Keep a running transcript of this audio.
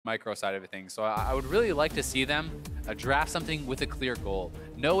micro side of things. So I would really like to see them draft something with a clear goal.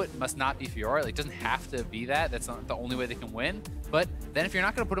 No, it must not be Fiora. Like, it doesn't have to be that. That's not the only way they can win. But then if you're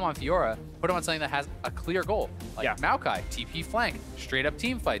not going to put them on Fiora, put them on something that has a clear goal. Like Maokai, TP flank, straight up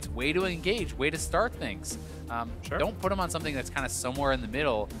team fights, way to engage, way to start things. Don't put them on something that's kind of somewhere in the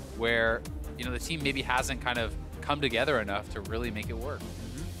middle where, you know, the team maybe hasn't kind of come together enough to really make it work.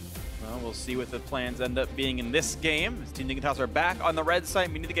 Well, we'll see what the plans end up being in this game. As Team Dignitas are back on the red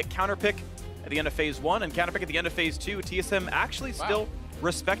side. We need to get counterpick at the end of Phase 1 and counterpick at the end of Phase 2. TSM actually still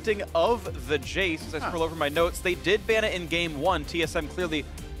respecting of the Jace. As I scroll over my notes, they did ban it in Game 1. TSM clearly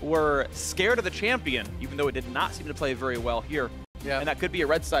were scared of the champion, even though it did not seem to play very well here. Yeah. And that could be a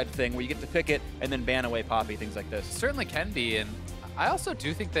red side thing where you get to pick it and then ban away Poppy, things like this. Certainly can be, and I also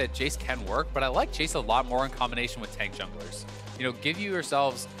do think that Jace can work, but I like Jace a lot more in combination with tank junglers. You know, give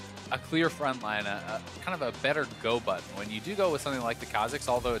yourselves a clear front line, a kind of a better go button. When you do go with something like the Kazakhs,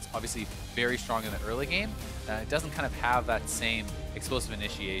 although it's obviously very strong in the early game, it doesn't kind of have that same explosive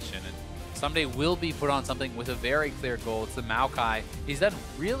initiation. And someday will be put on something with a very clear goal. It's the Maokai. He's done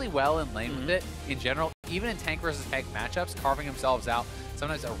really well in lane with it in general, even in tank versus tank matchups, carving themselves out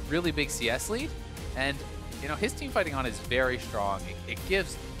sometimes a really big CS lead. And you know, his team fighting on is very strong. It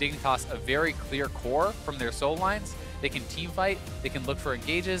gives Dignitas a very clear core from their soul lines. They can team fight, they can look for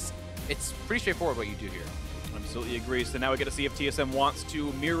engages. It's pretty straightforward what you do here. Absolutely agree. So now we get to see if TSM wants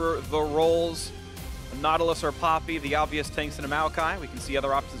to mirror the roles. Nautilus or Poppy, the obvious tanks in a Maokai. We can see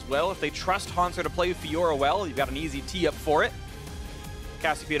other options as well. If they trust Hanser to play Fiora well, you've got an easy tee up for it.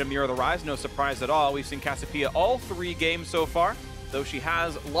 Cassiopeia to mirror the Rise, no surprise at all. We've seen Cassiopeia all 3 games so far, though she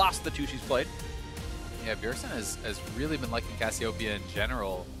has lost the 2 she's played. Yeah, Bjergsen has really been liking Cassiopeia in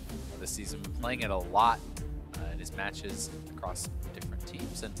general this season, been playing it a lot in his matches across different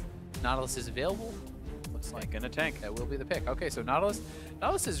teams, and Nautilus is available. Looks like in a tank. That will be the pick. Okay, so Nautilus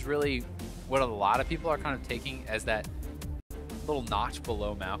is really what a lot of people are kind of taking as that little notch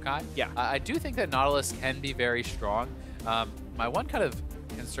below Maokai. Yeah. I do think that Nautilus can be very strong. My one kind of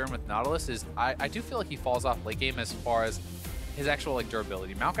concern with Nautilus is I do feel like he falls off late game as far as his actual like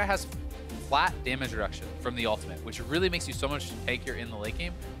durability. Maokai has flat damage reduction from the ultimate, which really makes you so much tankier in the late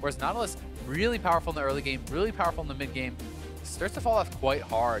game, whereas Nautilus, really powerful in the early game, really powerful in the mid game, starts to fall off quite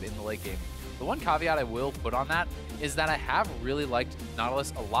hard in the late game. The one caveat I will put on that is that I have really liked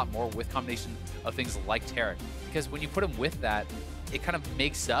Nautilus a lot more with combination of things like Taric, because when you put him with that, it kind of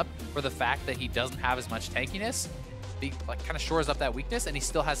makes up for the fact that he doesn't have as much tankiness. He like kind of shores up that weakness, and he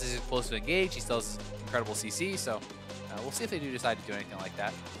still has his explosive engage, he still has incredible CC, so we'll see if they do decide to do anything like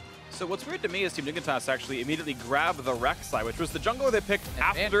that. So what's weird to me is Team Dignitas actually immediately grabbed the Rek'Sai, which was the jungler they picked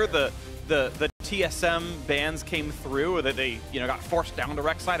after the TSM bans came through, or that they got forced down to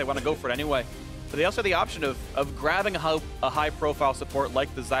Rek'Sai. They want to go for it anyway. But they also have the option of grabbing a high-profile support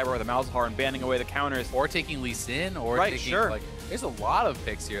like the Zyra or the Malzahar and banning away the counters. Or taking Lee Sin, or taking, like, there's a lot of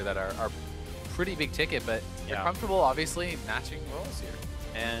picks here that are pretty big ticket, but they're comfortable, obviously, matching roles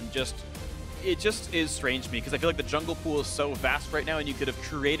here. And it just is strange to me, because I feel like the jungle pool is so vast right now, and you could have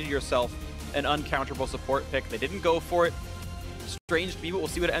created yourself an uncounterable support pick. They didn't go for it. Strange to me, but we'll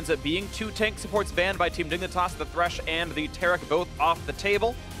see what it ends up being. 2 tank supports banned by Team Dignitas, the Thresh and the Taric both off the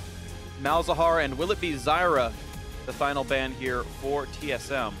table. Malzahar, and will it be Zyra, the final ban here for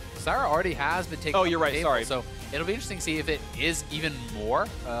TSM? Zyra already has been taken. Oh, you're right, sorry. So it'll be interesting to see if it is even more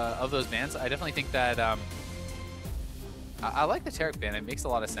of those bans. I definitely think that I like the Taric ban. It makes a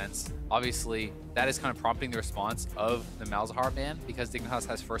lot of sense. Obviously, that is kind of prompting the response of the Malzahar ban, because Dignitas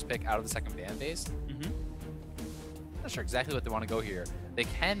has first pick out of the second ban phase. I'm not sure exactly what they want to go here. They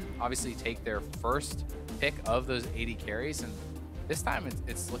can obviously take their first pick of those 80 carries, and this time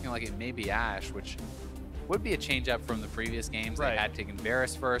it's looking like it may be Ashe, which would be a change up from the previous games. They had taken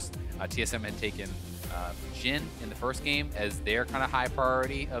Varus first. TSM had taken Jhin in the first game as their kind of high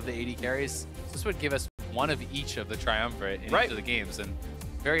priority of the 80 carries. So this would give us one of each of the triumvirate in each of the games, and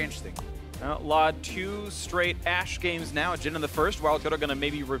very interesting. Outlawed 2 straight Ashe games now. Jhin in the first. Wildcard are going to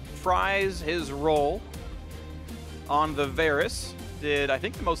maybe reprise his role on the Varus. Did, I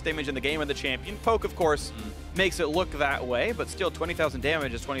think, the most damage in the game of the champion. Poke, of course, makes it look that way, but still 20,000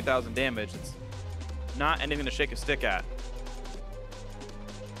 damage is 20,000 damage. It's not anything to shake a stick at.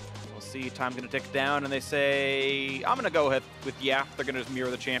 We'll see. Time's going to tick down, and they say, I'm going to go ahead with They're going to just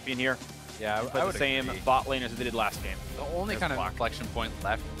mirror the champion here. Yeah, I would the same bot lane as they did last game. The only kind of inflection point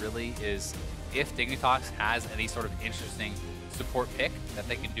left really is if Dignitas has any sort of interesting support pick that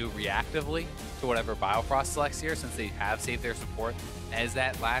they can do reactively to whatever Biofrost selects here, since they have saved their support as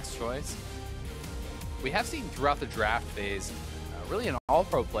that last choice. We have seen throughout the draft phase really in all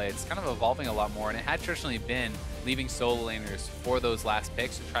pro play, it's kind of evolving a lot more, and it had traditionally been leaving solo laners for those last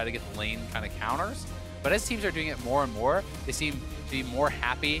picks to try to get the lane kind of counters. But as teams are doing it more and more, they seem to be more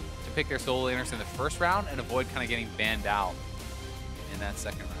happy to pick their solo laners in the first round and avoid kind of getting banned out in that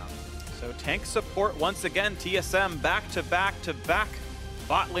second round. So tank support once again, TSM back to back to back.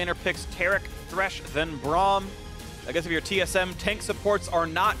 Bot laner picks Taric, Thresh, then Braum. I guess if your TSM tank supports are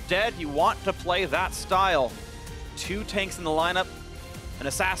not dead, you want to play that style. 2 tanks in the lineup, an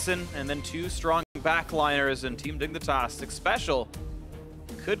assassin, and then 2 strong backliners, and Team Dignitas 6 special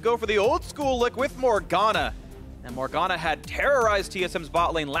could go for the old school look with Morgana. And Morgana had terrorized TSM's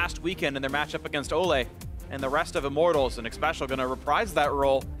bot lane last weekend in their matchup against Ole, and the rest of Immortals, and Xpecial gonna reprise that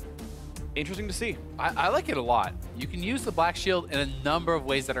role. Interesting to see. I like it a lot. You can use the Black Shield in a number of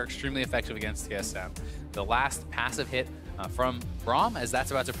ways that are extremely effective against TSM. The last passive hit from Braum, as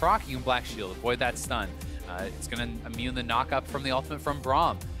that's about to proc, you can Black Shield, avoid that stun. It's going to immune the knockup from the ultimate from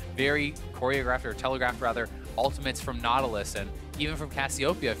Braum. Very choreographed, or telegraphed rather, ultimates from Nautilus, and even from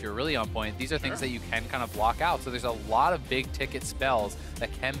Cassiopeia if you're really on point. These are things that you can kind of block out. So there's a lot of big ticket spells that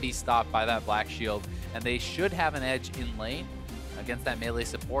can be stopped by that Black Shield, and they should have an edge in lane against that melee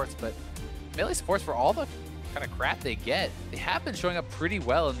supports. But melee supports, for all the kind of crap they get, they have been showing up pretty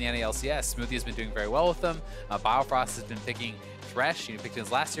well in the NA LCS. Smoothie has been doing very well with them. Biofrost has been picking Thresh. He picked in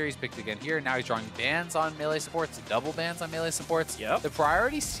his last series, picked again here. Now he's drawing bans on melee supports, double bans on melee supports. Yep. The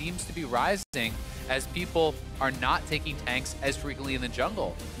priority seems to be rising as people are not taking tanks as frequently in the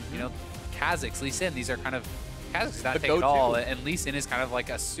jungle. You know, Kha'Zix, Lee Sin, these are kind of, Kha'Zix is not a tank at all, and Lee Sin is kind of like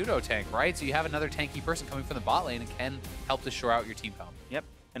a pseudo tank, right? So you have another tanky person coming from the bot lane and can help to shore out your team comp. Yep.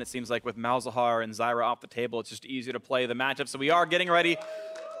 And it seems like with Malzahar and Zyra off the table, it's just easier to play the matchup. So we are getting ready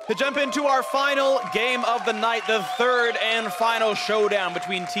to jump into our final game of the night, the third and final showdown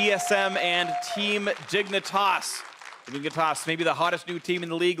between TSM and Team Dignitas. Dignitas, maybe the hottest new team in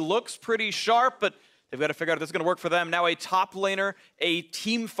the league, looks pretty sharp, but they've got to figure out if this is going to work for them. Now a top laner, a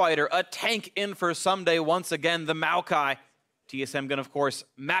team fighter, a tank in for someday once again, the Maokai. TSM going to, of course,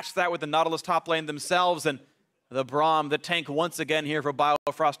 match that with the Nautilus top lane themselves, and the Braum, the tank once again here for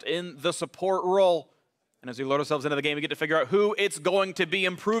Biofrost in the support role. And as we load ourselves into the game, we get to figure out who it's going to be,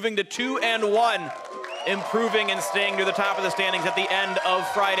 improving to 2-1. Improving and staying near the top of the standings at the end of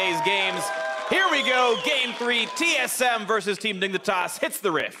Friday's games. Here we go, Game 3, TSM versus Team Dignitas hits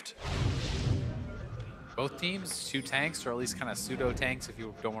the rift. Both teams, 2 tanks, or at least kind of pseudo tanks if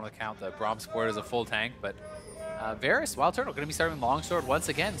you don't want to count the Braum support as a full tank, but Varus, Wild Turtle, going to be starting Longsword once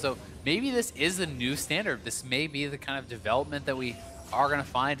again, so maybe this is the new standard. This may be the kind of development that we are going to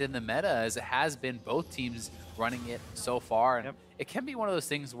find in the meta, as it has been both teams running it so far. And it can be one of those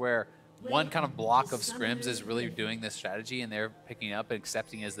things where one kind of block of scrims is really doing this strategy and they're picking up and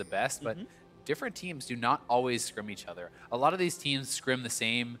accepting as the best, but different teams do not always scrim each other. A lot of these teams scrim the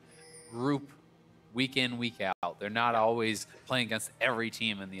same group week in, week out. They're not always playing against every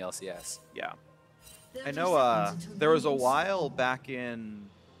team in the LCS. Yeah. I know there was a while back in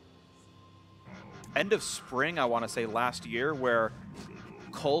end of spring, I want to say last year, where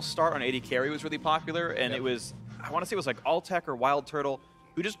Cole start on AD carry was really popular, and it was, I want to say it was like Altec or Wild Turtle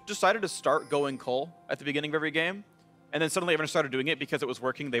who just decided to start going Cole at the beginning of every game, and then suddenly everyone started doing it because it was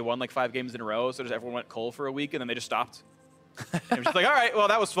working. They won like 5 games in a row, so just everyone went Cole for a week, and then they just stopped. And it was just like, all right, well,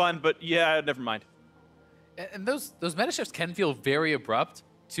 that was fun, but yeah, never mind. And those meta shifts can feel very abrupt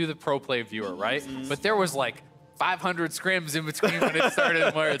to the pro play viewer, right? But there was like 500 scrims in between when it started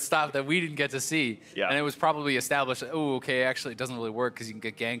and where it stopped that we didn't get to see. And it was probably established, oh, okay, actually it doesn't really work because you can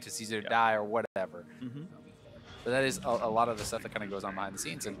get ganked, it's easier to die or whatever. But that is a lot of the stuff that kind of goes on behind the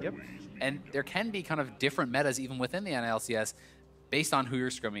scenes. And, and there can be kind of different metas even within the NLCS based on who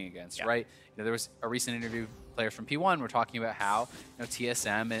you're scrimming against, right? You know, there was a recent interview, players from P1 were talking about how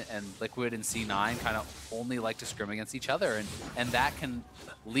TSM and Liquid and C9 kind of only like to scrim against each other, and that can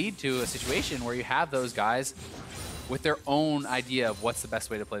lead to a situation where you have those guys with their own idea of what's the best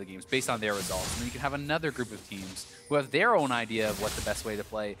way to play the games based on their results. And then you can have another group of teams who have their own idea of what the best way to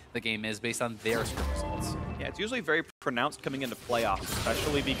play the game is based on their scrim results. Yeah, it's usually very pronounced coming into playoffs,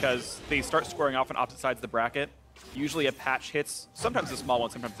 especially because they start scoring off on opposite sides of the bracket. Usually a patch hits, sometimes a small one,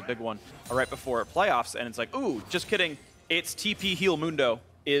 sometimes a big one, right before playoffs, and it's like, ooh, just kidding, it's TP Heal Mundo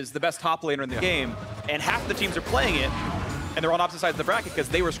is the best top laner in the game, and half the teams are playing it, and they're on opposite sides of the bracket because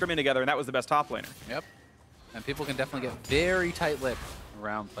they were scrimming together, and that was the best top laner. Yep, and people can definitely get very tight-lipped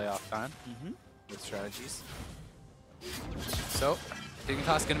around playoff time with strategies. So,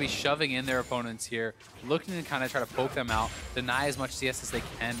 Dignitas is going to be shoving in their opponents here, looking to kind of try to poke them out, deny as much CS as they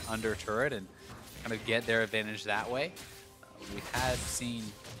can under turret, and kind of get their advantage that way. We had seen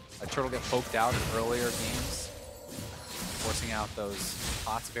a turtle get poked out in earlier games. forcing out those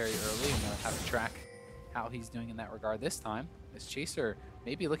pots very early, and we'll have to track how he's doing in that regard this time. This Chaser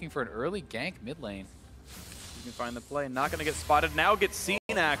maybe looking for an early gank mid lane. You can find the play. Not going to get spotted. Now gets seen,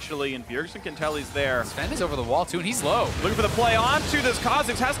 actually, and Bjergsen can tell he's there. Sven is over the wall, too, and he's low. Looking for the play onto this.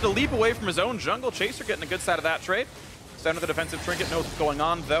 Kha'Zix has to leap away from his own jungle. Chaser getting a good side of that trade. Center of the defensive trinket knows what's going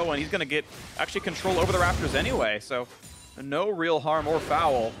on, though, and he's going to get actually control over the Raptors anyway, so no real harm or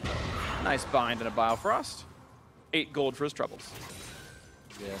foul. Nice bind and a Biofrost. 8 gold for his troubles.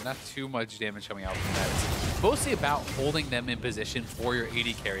 Yeah, not too much damage coming out from that. It's mostly about holding them in position for your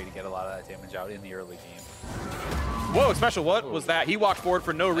AD carry to get a lot of that damage out in the early game. Whoa, Special, what was that? He walked forward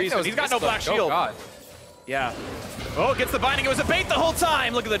for no reason. He's got no black shield. Oh, God. Yeah. Oh, gets the binding. It was a bait the whole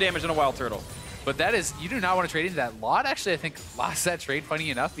time. Look at the damage on a Wild Turtle. But that is, you do not want to trade into that. Lot actually, I think, lost that trade,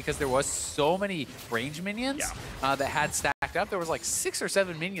 funny enough, because there was so many range minions that had stacked up. There was like 6 or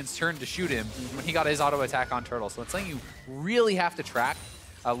 7 minions turned to shoot him when he got his auto attack on Turtle. So it's something you really have to track.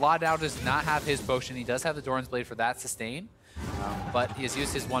 Law now does not have his potion. He does have the Doran's Blade for that sustain, but he has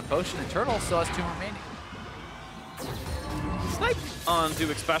used his 1 potion, and Turtle still has 2 remaining. Snipe on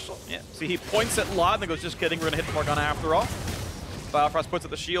Dubik Special. Yeah, see, he points at Law and then goes, just kidding, we're going to hit the Morgana after all. Biofrost puts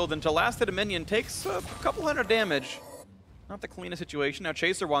at the shield until last hit a minion, takes a couple hundred damage. Not the cleanest situation. Now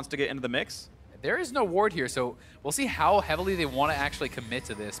Chaser wants to get into the mix. There is no ward here, so we'll see how heavily they want to actually commit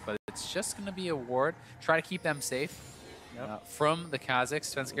to this, but it's just going to be a ward. Try to keep them safe. From the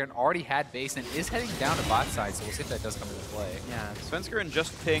Kha'Zix, Svenskeren already had base and is heading down to bot side, so we'll see if that does come into play. Yeah, Svenskeren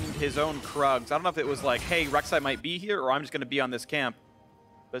just pinged his own Krugs. I don't know if it was like, hey, Rek'Sai might be here, or I'm just going to be on this camp.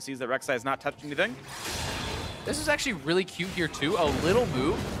 But sees that Rek'Sai has not touched anything. This is actually really cute here too, a little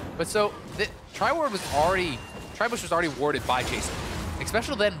move. But so, the Tribush was already warded by Chaser.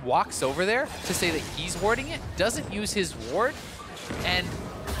 Xpecial then walks over there to say that he's warding it, doesn't use his ward, and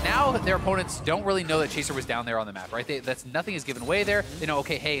now their opponents don't really know that Chaser was down there on the map, right? Nothing is given away there. They know,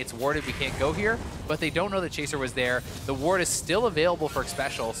 okay, hey, it's warded, we can't go here, but they don't know that Chaser was there. The ward is still available for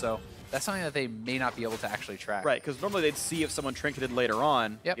Xpecial, so that's something that they may not be able to actually track. Right, because normally they'd see if someone trinketed later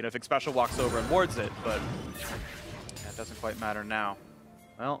on, you know, if Xpecial walks over and wards it, but that doesn't quite matter now.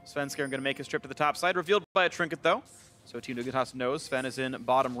 Well, Svenskeren going to make his trip to the top side, revealed by a trinket though. So Team Dignitas knows Sven is in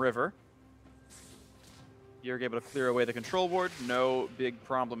bottom river. Bjerg able to clear away the control ward, no big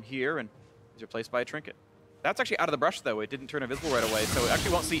problem here, and he's replaced by a trinket. That's actually out of the brush though, it didn't turn invisible right away, so it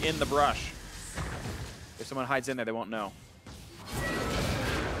actually won't see in the brush. If someone hides in there, they won't know.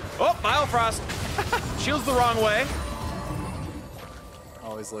 Oh, Biofrost! Shields the wrong way.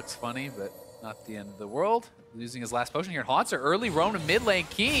 Always looks funny, but not the end of the world. Losing his last potion here. Haunter early roam to mid lane.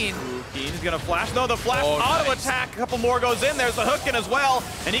 Keen. Keen's gonna flash. No, the flash auto attack. A couple more goes in. There's the hook in as well.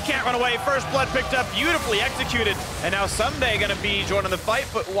 And he can't run away. First blood picked up. Beautifully executed. And now Someday gonna be joining the fight.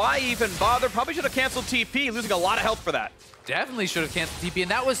 But why even bother? Probably should have canceled TP. Losing a lot of health for that. Definitely should have canceled TP.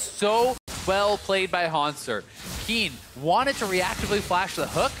 And that was so well played by Haunter. Keen wanted to reactively flash the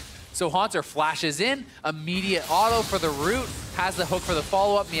hook. So Haunter flashes in. Immediate auto for the root. Has the hook for the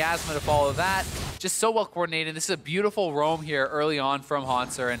follow-up. Miasma to follow that. Just so well coordinated. This is a beautiful roam here early on from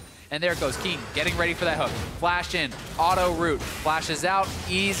Haunter, and there goes Keen getting ready for that hook. Flash in, auto root, flashes out,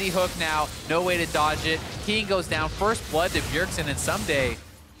 easy hook now, no way to dodge it. Keen goes down, first blood to Bjergsen, and Someday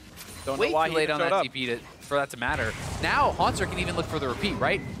way too late on that TP for that to matter. Now Haunter can even look for the repeat,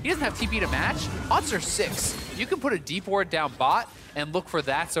 right? He doesn't have TP to match. Haunter's 6. You can put a deep ward down bot and look for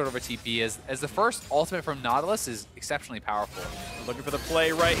that sort of a TP as the first ultimate from Nautilus is exceptionally powerful. Looking for the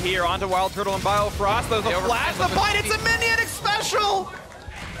play right here onto Wild Turtle and Biofrost. There's a flash, the fight, it's a minion, it's special!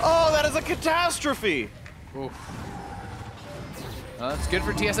 Oh, that is a catastrophe. Oof. Well, it's good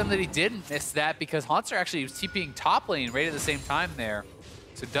for TSM that he didn't miss that because Haunter actually was TPing top lane right at the same time there.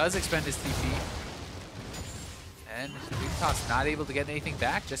 So does expend his TP. And Dignitas not able to get anything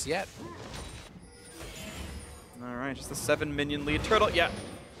back just yet. All right, just a 7 minion lead. Turtle, yeah.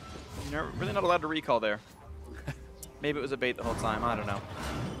 You're really not allowed to recall there. Maybe it was a bait the whole time, I don't know.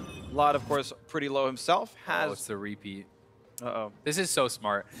 Lot, of course, pretty low himself. Oh, it's the repeat. Uh-oh. This is so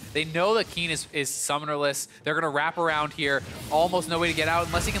smart. They know that Keen is summonerless. They're going to wrap around here. Almost no way to get out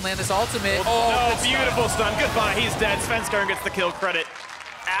unless he can land this ultimate. Oh, no, beautiful stun. Goodbye, he's dead. Svenskeren gets the kill credit.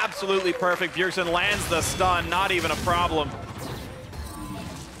 Absolutely perfect. Bjergsen lands the stun. Not even a problem.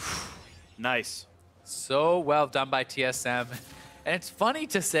 Nice. So well done by TSM. And it's funny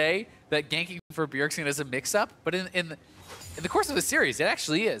to say that ganking for Bjergsen is a mix-up, but in the course of the series, it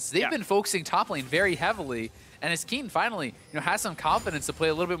actually is. They've been focusing top lane very heavily, and as Keen finally has some confidence to play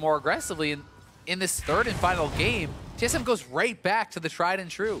a little bit more aggressively in this third and final game, TSM goes right back to the tried and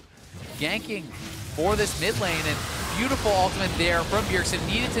true. Ganking for this mid lane, and beautiful ultimate there from Bjergsen.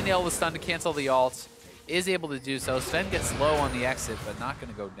 Needed to nail the stun to cancel the ult. is able to do so. Sven gets low on the exit, but not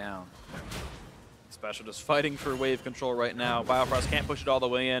going to go down. Special just fighting for wave control right now. Biofrost can't push it all the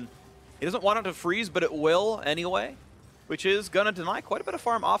way in. He doesn't want it to freeze, but it will anyway, which is going to deny quite a bit of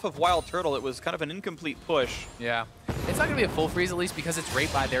farm off of Wild Turtle. It was kind of an incomplete push. Yeah. It's not going to be a full freeze, at least, because it's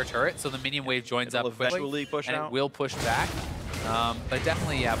right by their turret, so the minion wave joins up quickly, and it will push back. But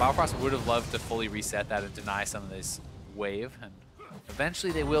definitely, yeah, Biofrost would have loved to fully reset that and deny some of this wave, and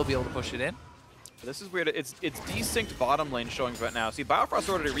eventually they will be able to push it in. This is weird. It's desynced bottom lane showings right now. See, Biofrost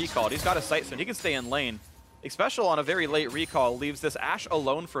already recalled. He's got a sight, so he can stay in lane. Especially on a very late recall, leaves this Ashe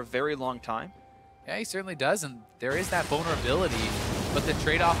alone for a very long time. Yeah, he certainly does, and there is that vulnerability, but the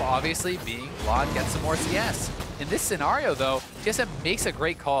trade-off obviously being LoD gets some more CS. In this scenario, though, TSM makes a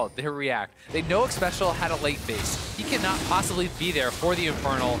great call to react. They know Xpecial had a late phase. He cannot possibly be there for the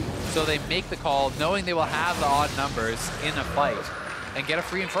Infernal, so they make the call knowing they will have the odd numbers in a fight and get a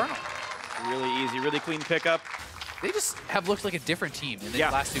free Infernal. Really easy, really clean pickup. They just have looked like a different team in the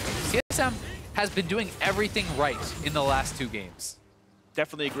last 2 games. TSM has been doing everything right in the last 2 games.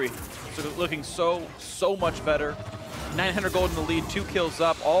 Definitely agree. So they're looking so much better. 900 gold in the lead, 2 kills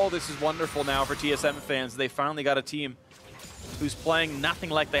up. All this is wonderful now for TSM fans. They finally got a team who's playing nothing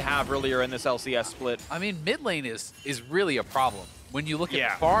like they have earlier in this LCS split. I mean, mid lane is really a problem. When you look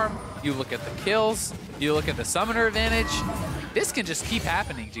at the farm, you look at the kills, you look at the summoner advantage, this can just keep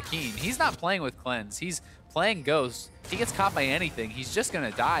happening to Keen. He's not playing with Cleanse. He's playing Ghost. If he gets caught by anything, he's just going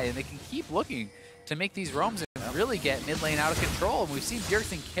to die, and they can keep looking to make these roams and really get mid lane out of control. And we've seen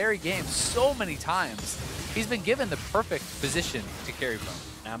Bjergsen carry games so many times. He's been given the perfect position to carry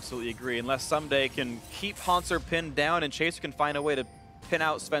from. Absolutely agree. Unless someday can keep Hanser pinned down and Chaser can find a way to pin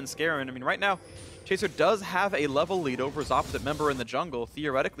out Sven Skaren. I mean, right now, Chaser does have a level lead over his opposite member in the jungle.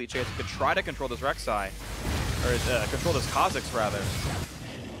 Theoretically, Chaser could try to control this Rek'Sai, or control this Kha'Zix, rather.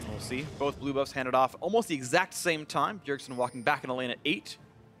 We'll see. Both blue buffs handed off almost the exact same time. Bjergsen walking back in the lane at 8.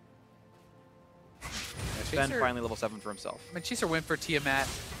 Sven finally level 7 for himself. I mean, Chaser went for Tiamat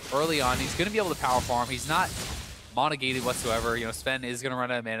early on. He's going to be able to power farm. He's not mono-gated whatsoever. You know, Sven is going to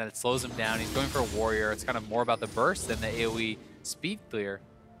run out of mana. That slows him down. He's going for a warrior. It's kind of more about the burst than the AoE speed clear.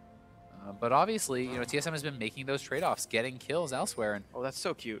 But obviously, you know, TSM has been making those trade-offs, getting kills elsewhere. And oh, that's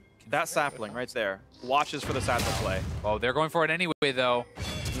so cute. That sapling right there. Watches for the satchel play. Oh, they're going for it anyway, though.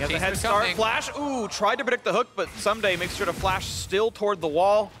 He has a head start. Flash. Ooh, tried to predict the hook, but someday makes sure to flash still toward the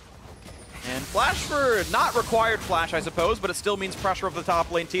wall. And flash for not required flash, I suppose, but it still means pressure of the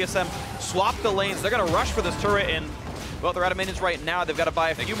top lane. TSM swapped the lanes. They're going to rush for this turret, and, well, they're out of minions right now. They've got to buy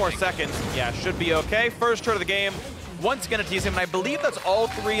a few more seconds. Yeah, should be okay. First turret of the game. Once again to TSM, and I believe that's all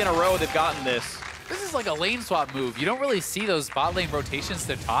 3 in a row they've gotten this. This is like a lane swap move. You don't really see those bot lane rotations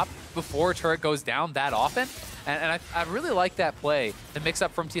to top before a turret goes down that often. And I really like that play, the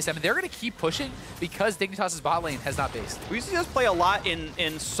mix-up from TSM. And they're going to keep pushing because Dignitas' bot lane has not based. We see this play a lot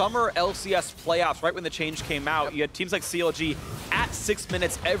in summer LCS playoffs, right when the change came out. Yep. You had teams like CLG at 6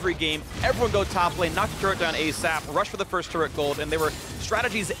 minutes every game. Everyone go top lane, knock the turret down ASAP, rush for the first turret gold, and there were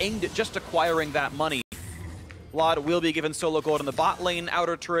strategies aimed at just acquiring that money. LoD will be given solo gold in the bot lane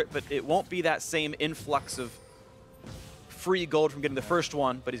outer turret, but it won't be that same influx of free gold from getting the first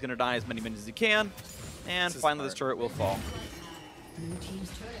one, but he's going to die as many minions as he can. And finally, this turret will fall.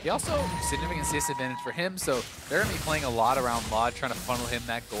 He also, significant CS advantage for him, so they're going to be playing a lot around LoD, trying to funnel him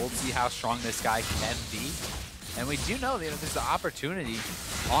that gold, see how strong this guy can be. And we do know that there's the opportunity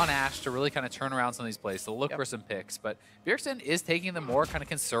on Ashe to really kind of turn around some of these plays, to look for some picks. But Bjergsen is taking the more kind of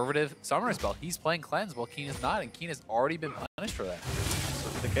conservative summoner spell. He's playing Cleanse while Keen is not, and Keen has already been punished for that.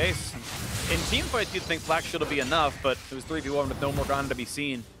 That's the case. In team fights, you'd think Flash should be enough, but it was 3v1 with no Morgana to be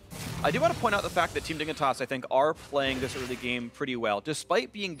seen. I do want to point out the fact that Team Dignitas, I think, are playing this early game pretty well.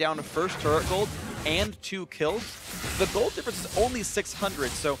 Despite being down to first turret gold and 2 kills, the gold difference is only 600,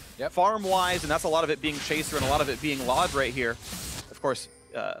 so farm-wise, and that's a lot of it being Chaser and a lot of it being LoD right here. Of course,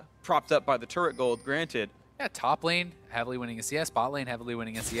 propped up by the turret gold, granted. Yeah, top lane heavily winning in CS, bot lane heavily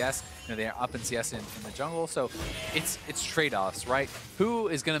winning in CS. You know, they're up in CS in the jungle, so it's trade-offs, right? Who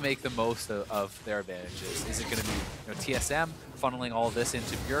is going to make the most of their advantages? Is it going to be, you know, TSM funneling all of this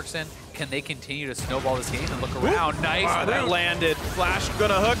into Bjergsen? Can they continue to snowball this game and look around? Ooh, nice. Wow, that landed. Flash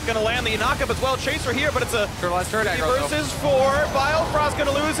gonna hook, gonna land the knockup as well. Chaser here, but it's a turret aggro versus 4. Biofrost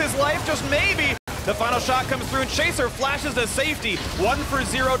gonna lose his life, just maybe. The final shot comes through, and Chaser flashes to safety. 1 for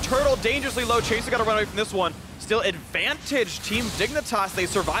 0. Turtle dangerously low. Chaser got to run away from this one. Still advantage Team Dignitas. They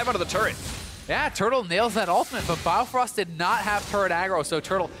survive out of the turret. Yeah, Turtle nails that ultimate, but Biofrost did not have turret aggro, so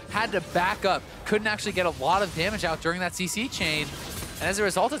Turtle had to back up. Couldn't actually get a lot of damage out during that CC chain. And as a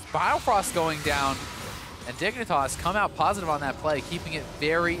result, it's Biofrost going down. And Dignitas come out positive on that play, keeping it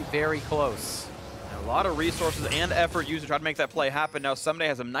very, very close. A lot of resources and effort used to try to make that play happen. Now Someday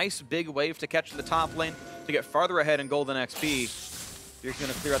has a nice big wave to catch in the top lane to get farther ahead in golden XP. You're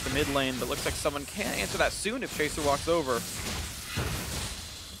going to clear out the mid lane, but looks like someone can't answer that soon if Chaser walks over.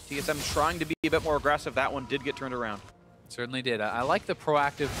 TSM trying to be a bit more aggressive. That one did get turned around. Certainly did. I like the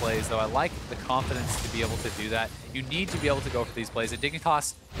proactive plays, though. I like the confidence to be able to do that. You need to be able to go for these plays. And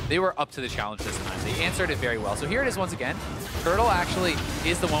Dignitas, they were up to the challenge this time. They answered it very well. So here it is once again. Turtle actually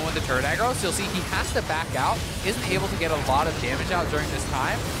is the one with the turret aggro. So you'll see he has to back out. Isn't able to get a lot of damage out during this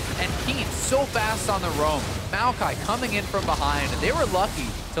time. And Keen so fast on the roam. Maokai coming in from behind. And they were lucky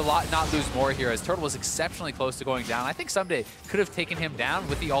to not lose more here, as Turtle was exceptionally close to going down. I think Someday could have taken him down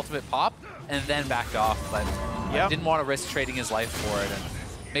with the ultimate pop and then backed off. But didn't want to risk trading his life for it,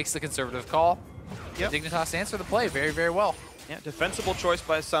 and makes the conservative call. Dignitas answer the play very, very well. Yeah, defensible choice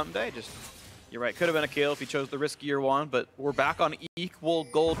by Someday. Just, you're right, could have been a kill if he chose the riskier one, but we're back on equal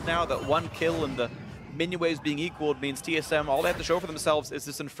gold now. That one kill and the minion waves being equaled means TSM, all they have to show for themselves is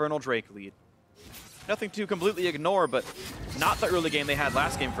this Infernal Drake lead. Nothing to completely ignore, but not the early game they had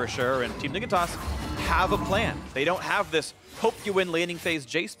last game for sure, and Team Dignitas have a plan. They don't have this hope you win laning phase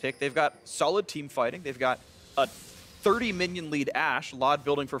Jace pick. They've got solid team fighting. They've got a 30 minion lead Ashe, Lod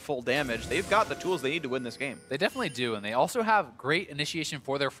building for full damage. They've got the tools they need to win this game. They definitely do, and they also have great initiation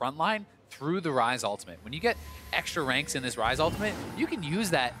for their front line through the Rise ultimate. When you get extra ranks in this Rise ultimate, you can use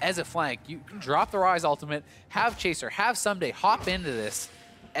that as a flank. You can drop the Rise ultimate, have Chaser, have Someday hop into this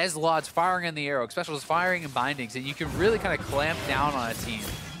as Lod's firing in the arrow, Special's firing and bindings, and you can really kind of clamp down on a team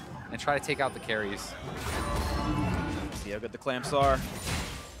and try to take out the carries. See how good the clamps are.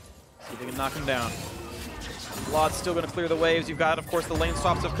 See if they can knock him down. Lod's still going to clear the waves. You've got, of course, the lane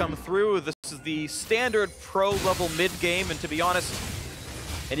stops have come through. This is the standard pro-level mid-game, and to be honest,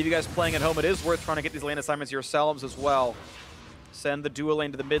 any of you guys playing at home, it is worth trying to get these lane assignments yourselves as well. Send the dual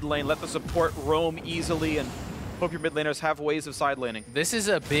lane to the mid lane, let the support roam easily, and hope your mid laners have ways of side laning. This is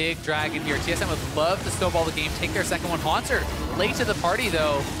a big dragon here. TSM would love to snowball the game, take their second one. Haunter late to the party,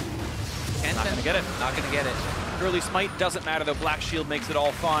 though. Not going to get it. Not going to get it. Early smite doesn't matter, though. Black Shield makes it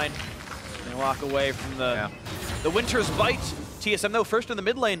all fine. They walk away from the Winter's Bite. TSM, though, first in the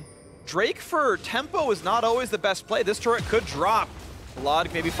mid lane. Drake for tempo is not always the best play. This turret could drop.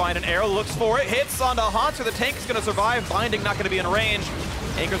 Lod maybe find an arrow, looks for it, hits onto Haunter. The tank is going to survive. Binding not going to be in range.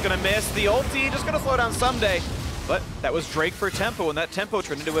 Anchor's going to miss. The ulti just going to slow down Someday. But that was Drake for tempo, and that tempo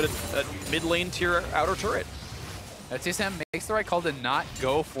turned into a mid lane tier outer turret. TSM makes the right call to not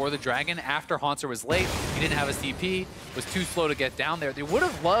go for the dragon after Haunter was late. He didn't have his TP, was too slow to get down there. They would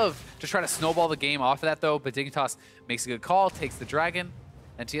have loved to try to snowball the game off of that, though, but Dignitas makes a good call, takes the dragon,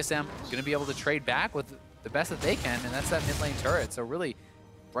 and TSM is going to be able to trade back with the best that they can, and that's that mid lane turret. So really,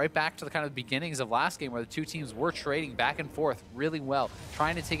 right back to the kind of beginnings of last game where the two teams were trading back and forth really well,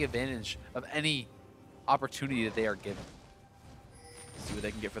 trying to take advantage of any opportunity that they are given. Let's see what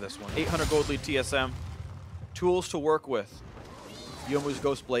they can get for this one. 800 gold lead TSM. Tools to work with. Youmuu's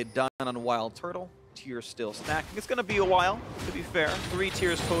Ghostblade done on Wild Turtle. Tiers still stacking. It's going to be a while, to be fair. 3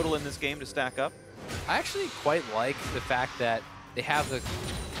 tiers total in this game to stack up. I actually quite like the fact that they have the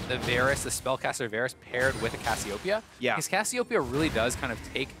Varus, the spellcaster Varus, paired with a Cassiopeia. Yeah. Because Cassiopeia really does kind of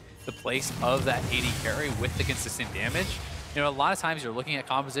take the place of that AD carry with the consistent damage. You know, a lot of times you're looking at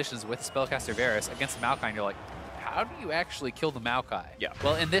compositions with spellcaster Varus against Maokai, and you're like, how do you actually kill the Maokai? Yeah.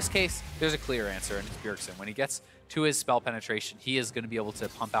 Well, in this case, there's a clear answer, and it's Bjergsen. When he gets to his spell penetration, he is going to be able to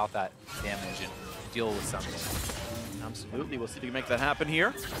pump out that damage and deal with something. Absolutely. We'll see if we can make that happen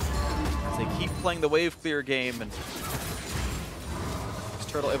here. As they keep playing the wave clear game, and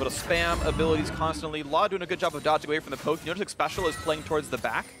Turtle able to spam abilities constantly. Law doing a good job of dodging away from the poke. You notice Special is playing towards the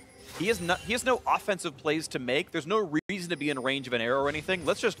back. He has no offensive plays to make. There's no reason to be in range of an arrow or anything.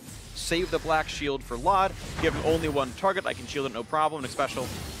 Let's just save the Black Shield for Lod. Give him only one target. I can shield it, no problem. And Special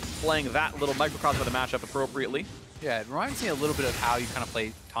playing that little microcosm of the matchup appropriately. Yeah, it reminds me a little bit of how you kind of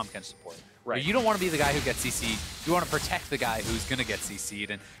play Tahm Kench support. Right. You don't want to be the guy who gets CC'd. You want to protect the guy who's going to get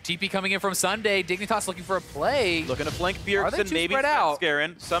CC'd. And TP coming in from Sunday. Dignitas looking for a play. Looking to flank Bjergsen, maybe out?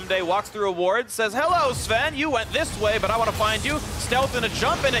 Scarin. Someday walks through a ward, says, hello, Sven. You went this way, but I want to find you. Stealth and a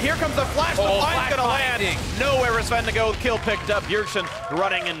jump, and here comes the flash. The flash going to land. Nowhere for Sven to go. Kill picked up. Bjergsen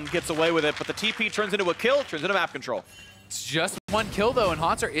running and gets away with it. But the TP turns into a kill, turns into map control. It's just one kill, though, and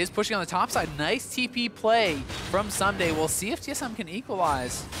Haunter is pushing on the top side. Nice TP play from Someday. We'll see if TSM can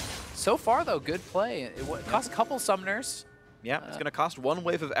equalize. So far, though, good play. It cost a couple summoners. Yeah, it's going to cost one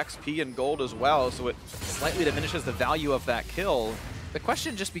wave of XP and gold as well, so it slightly diminishes the value of that kill. The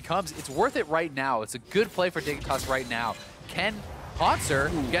question just becomes, it's worth it right now. It's a good play for Dignitas right now. Can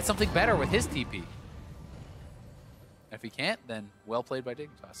Haunter get something better with his TP? If he can't, then well played by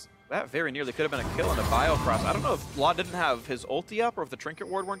Dignitas. That very nearly could have been a kill on a Biofrost. I don't know if Law didn't have his ulti up or if the Trinket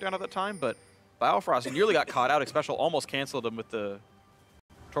Ward weren't down at the time, but Biofrost nearly got caught out. Special almost canceled him with the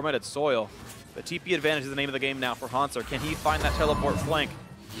Tormented Soil. But TP advantage is the name of the game now for Hanser. Can he find that teleport flank?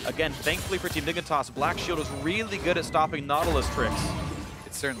 Again, thankfully for Team Dignitas, Black Shield is really good at stopping Nautilus tricks.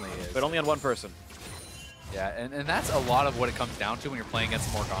 It certainly is. But only on one person. Yeah, and that's a lot of what it comes down to when you're playing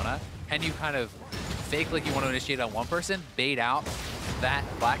against Morgana. Can you kind of fake like you want to initiate on one person, bait out that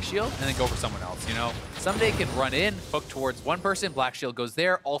Black Shield, and then go for someone else, you know? Someday can run in, hook towards one person, Black Shield goes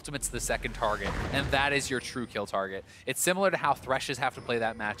there, ultimate's the second target, and that is your true kill target. It's similar to how Threshes have to play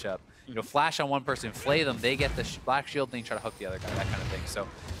that matchup. You know, flash on one person, flay them, they get the Black Shield, then you try to hook the other guy, that kind of thing. So,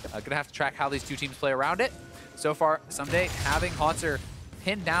 gonna have to track how these two teams play around it. So far, Someday having Hanser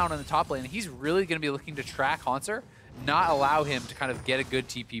pinned down on the top lane, he's really gonna be looking to track Hanser, not allow him to kind of get a good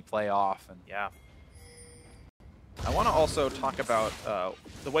TP play off. And yeah. I want to also talk about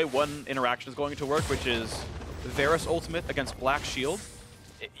the way one interaction is going to work, which is Varus ultimate against Black Shield.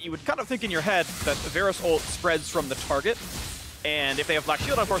 You would kind of think in your head that the Varus ult spreads from the target, and if they have Black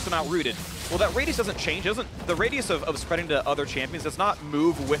Shield, of course, they're not rooted. Well, that radius doesn't change. The radius of spreading to other champions does not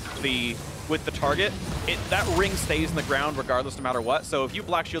move with the target. That ring stays in the ground regardless, no matter what. So if you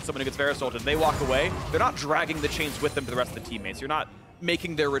Black Shield someone who gets Varus ulted and they walk away, they're not dragging the chains with them to the rest of the teammates. You're not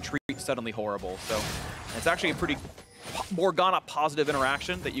making their retreat suddenly horrible. So it's actually a pretty Morgana positive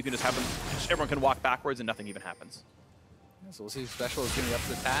interaction that you can just have them, everyone can walk backwards and nothing even happens. Yeah, so we'll see if Special is going to be up to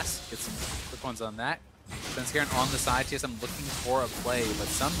the task. Get some quick ones on that. Spenskaren on the side, TSM looking for a play, but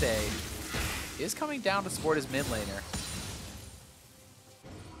Someday is coming down to support his mid laner.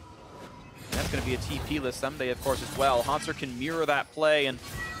 That's going to be a TP-less Someday, of course, as well. Hanser can mirror that play, and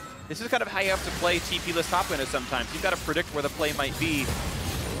this is kind of how you have to play TP-less top laners sometimes. You've got to predict where the play might be.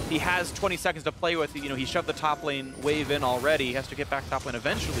 He has 20 seconds to play with. You know, he shoved the top lane wave in already. He has to get back top lane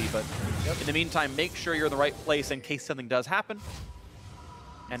eventually, but in the meantime, make sure you're in the right place in case something does happen.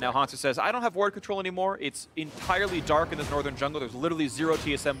 And now Hanser says, I don't have ward control anymore. It's entirely dark in this northern jungle. There's literally 0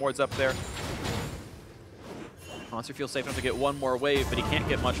 TSM wards up there. Hanser feels safe enough to get one more wave, but he can't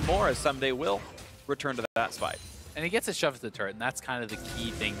get much more, as Someday will return to that spot. And he gets a shove to the turret, and that's kind of the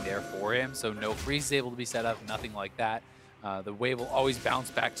key thing there for him. So no freeze is able to be set up, nothing like that. The wave will always bounce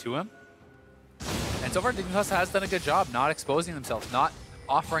back to him. And so far, Dignitas has done a good job not exposing themselves, not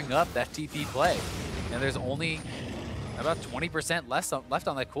offering up that TP play. And there's only about 20% left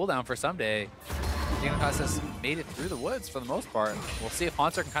on that cooldown for Someday. Dignitas has made it through the woods for the most part. We'll see if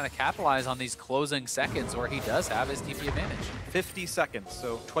Hanser can kind of capitalize on these closing seconds where he does have his TP advantage. 50 seconds,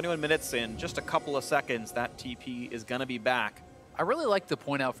 so 21 minutes in just a couple of seconds, that TP is going to be back. I really like to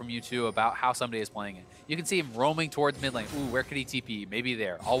point out from you two about how Someday is playing it. You can see him roaming towards mid lane. Ooh, where could he TP? Maybe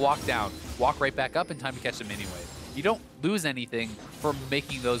there. I'll walk down, walk right back up in time to catch the mini wave. You don't lose anything from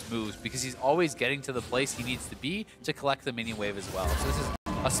making those moves because he's always getting to the place he needs to be to collect the mini wave as well. So this is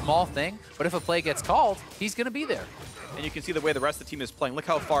a small thing, but if a play gets called, he's going to be there. And you can see the way the rest of the team is playing. Look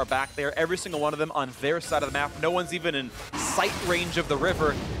how far back they are. Every single one of them on their side of the map. No one's even in sight range of the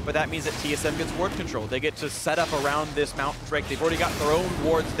river, but that means that TSM gets ward control. They get to set up around this mountain drake. They've already got their own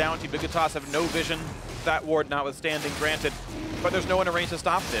wards down. Team Dignitas have no vision, that ward notwithstanding, granted, but there's no one in range to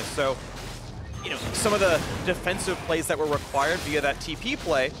stop this. So, you know, some of the defensive plays that were required via that TP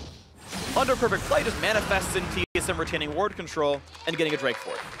play, under perfect play, just manifests in TSM retaining ward control and getting a drake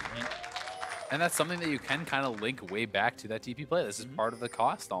for it. And that's something that you can kind of link way back to that TP play. This is part of the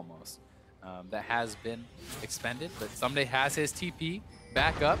cost almost that has been expended. But Someday has his TP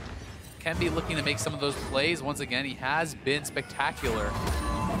back up. Can be looking to make some of those plays. Once again, he has been spectacular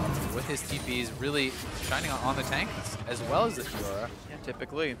with his TPs, really shining on the tank as well as the Fiora. Yeah,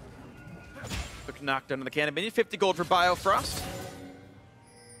 typically. Quick knockdown on the cannon. 50 gold for Biofrost.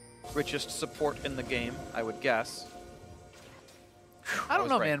 Richest support in the game, I would guess. I don't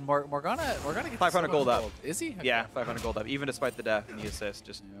know, right, man. Morgana gets 500 gold up. Is he? Okay. Yeah, 500 gold up, even despite the death and the assist.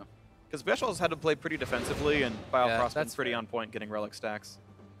 Just because Special's had to play pretty defensively, and Biofrost's been pretty on point getting relic stacks.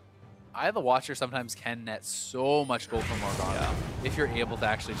 I, the watcher, sometimes can net so much gold from Morgana if you're able to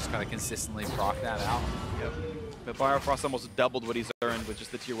actually just kind of consistently proc that out. Yep. But Biofrost almost doubled what he's earned with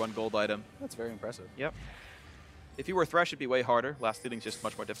just the tier 1 gold item. That's very impressive. Yep. If he were Thresh, it'd be way harder. Last leading's just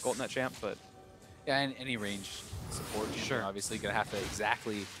much more difficult in that champ, but yeah, and any range support, you're obviously going to have to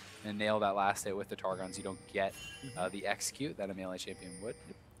exactly nail that last hit with the Targons. You don't get the execute that a melee champion would.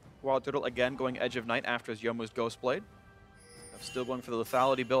 Wild Turtle again going Edge of Night after his Youmuu's Ghostblade. Still going for the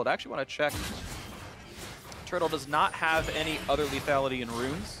lethality build. I actually want to check. Turtle does not have any other lethality in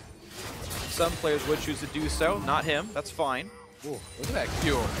runes. Some players would choose to do so. Not him. That's fine. Ooh, look at that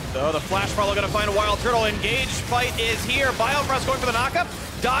Q. So the flash follow gonna find a Wild Turtle. Engage fight is here. Biofrost going for the knockup.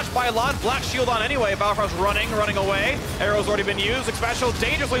 Dodged by Lod. Black shield on anyway. Biofrost running away. Arrow's already been used. Special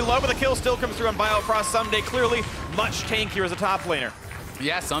dangerously low, but the kill still comes through on Biofrost. Someday clearly much tankier as a top laner.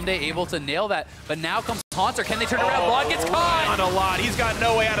 Yeah, Someday able to nail that, but now comes Haunter. Can they turn around? Lod gets caught! On a lot. He's got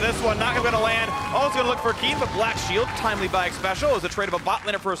no way out of this one. Not gonna land. Also gonna look for Keen, but Black Shield, timely by Special, as a trade of a bot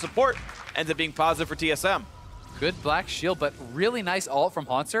laner for a support, ends up being positive for TSM. Good Black Shield, but really nice ult from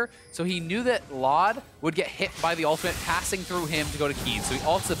Haunter. So he knew that Lod would get hit by the ultimate passing through him to go to Keen. So he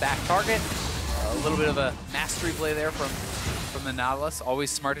ults the back target. A little bit of a mastery play there from the Nautilus. Always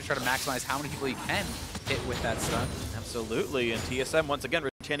smart to try to maximize how many people he can hit with that stun. Absolutely, and TSM once again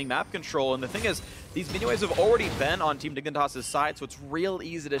retaining map control. And the thing is, these mini waves have already been on Team Dignitas' side, so it's real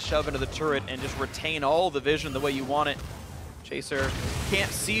easy to shove into the turret and just retain all the vision the way you want it. Chaser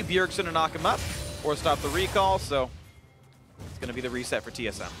can't see Bjergsen to knock him up or stop the recall, so it's going to be the reset for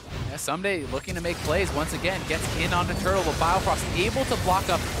TSM. Yeah, Someday looking to make plays once again, gets in onto Turtle, but Biofrost able to block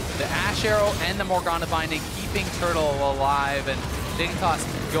up the Ash Arrow and the Morgana Binding, keeping Turtle alive, and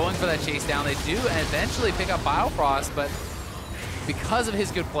Dignitas going for that chase down. They do eventually pick up Biofrost, but because of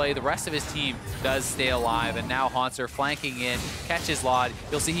his good play, the rest of his team does stay alive, and now Haunter flanking in, catches Lod.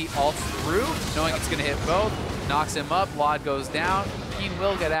 You'll see he ults through, knowing it's going to hit both, knocks him up, Lod goes down. Keen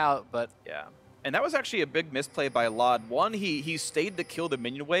will get out, but yeah. And that was actually a big misplay by Lod. One, he stayed to kill the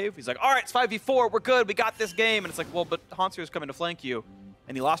minion wave. He's like, all right, it's 5v4, we're good, we got this game. And it's like, well, but Haunter is coming to flank you.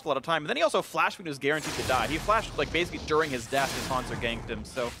 And he lost a lot of time. And then he also flashed when he was guaranteed to die. He flashed like basically during his death as Haunter ganked him.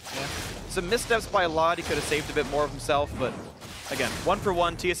 So yeah, some missteps by Lod. He could have saved a bit more of himself. But again,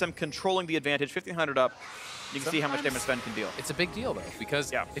 1-for-1, TSM controlling the advantage, 1,500 up. You can see how much damage Sven can deal. It's a big deal, though,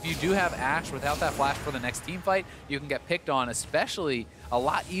 because if you do have Ashe without that flash for the next team fight, you can get picked on, especially a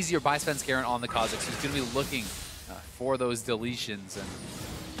lot easier by Svenskeren on the Kha'Zix, who's going to be looking for those deletions. And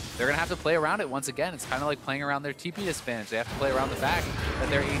they're going to have to play around it once again. It's kind of like playing around their TP disadvantage. They have to play around the fact that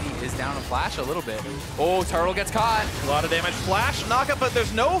their AD is down on flash a little bit. Oh, Turtle gets caught. A lot of damage. Flash, knockup, but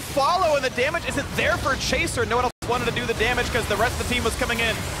there's no follow, and the damage isn't there for Chaser. No one else wanted to do the damage because the rest of the team was coming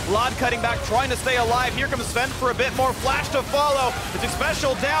in. Lod cutting back, trying to stay alive. Here comes Sven for a bit more. Flash to follow. It's a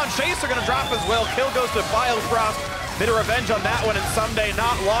special down. Chaser going to drop as well. Kill goes to Biofrost. Bit of revenge on that one, and Someday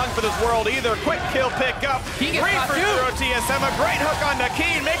not long for this world either. Quick kill pick up. 3 for 0 TSM. A great hook on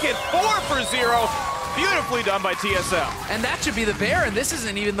Keen. Make it 4 for 0. Beautifully done by TSM. And that should be the Baron. This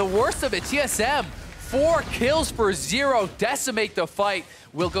isn't even the worst of it. TSM, 4 kills for 0. Decimate the fight.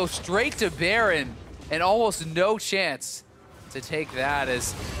 Will go straight to Baron. And almost no chance to take that,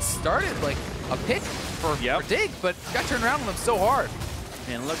 as it started like a pick for Dig, but got turned around on them so hard.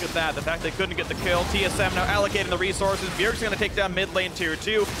 And look at that, the fact they couldn't get the kill. TSM now allocating the resources. Bjerg's gonna take down mid lane tier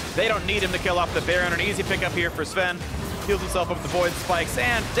 2. They don't need him to kill off the Baron. An easy pickup here for Sven. Heals himself up with the Void Spikes,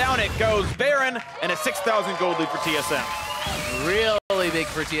 and down it goes Baron, and a 6,000 gold lead for TSM. Really big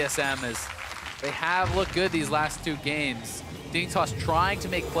for TSM, as they have looked good these last 2 games. Dignitas trying to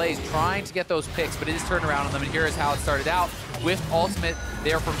make plays, trying to get those picks, but it is turned around on them, and here is how it started out. With ultimate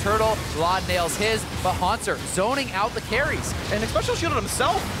there from Turtle, Lod nails his, but Haunter zoning out the carries. And especially shielded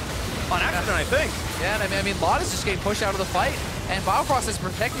himself on accident, I think. Yeah, and I mean, Lod is just getting pushed out of the fight, and Biofrost has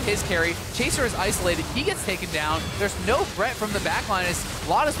protected his carry. Chaser is isolated, he gets taken down. There's no threat from the backline, as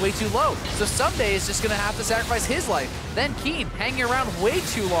Lod is way too low. So Someday is just gonna have to sacrifice his life. Then Keen hanging around way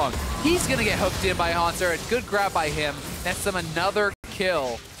too long. He's gonna get hooked in by Haunter. A good grab by him. That's them another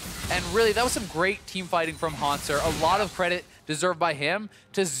kill. And really, that was some great team fighting from Haunter. A lot of credit deserved by him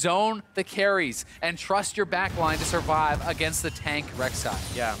to zone the carries and trust your backline to survive against the tank Rek'Sai.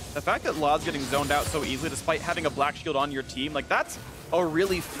 Yeah, the fact that Lod's getting zoned out so easily despite having a Black Shield on your team, like that's a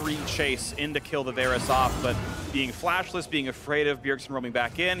really free chase in to kill the Varus off, but being flashless, being afraid of Bjergsen roaming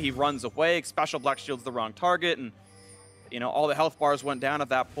back in, he runs away, special Black Shield's the wrong target, and you know, all the health bars went down at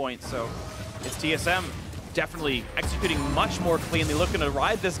that point, so it's TSM definitely executing much more cleanly, looking to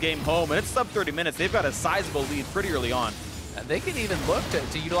ride this game home, and it's sub 30 minutes. They've got a sizable lead pretty early on. And they can even look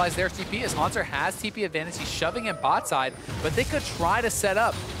to utilize their TP, as Haunter has TP advantage. He's shoving in bot side, but they could try to set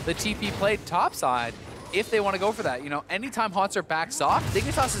up the TP play top side if they want to go for that. You know, anytime Haunter backs off,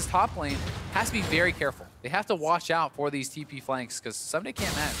 Dignitas' top lane has to be very careful. They have to watch out for these TP flanks, because Someday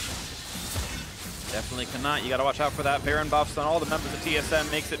can't match. Definitely cannot. You got to watch out for that. Baron buffs on all the members of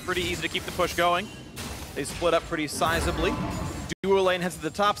TSM makes it pretty easy to keep the push going. They split up pretty sizably. Duo lane heads to the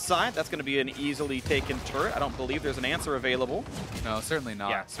top side. That's going to be an easily taken turret. I don't believe there's an answer available. No, certainly not.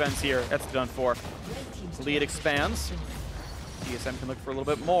 Yeah, Sven's here. That's done for. Lead expands. TSM can look for a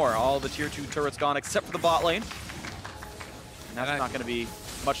little bit more. All the tier 2 turrets gone except for the bot lane. And that's not going to be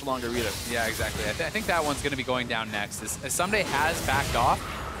much longer either. Yeah, exactly. I think that one's going to be going down next. As Someday has backed off,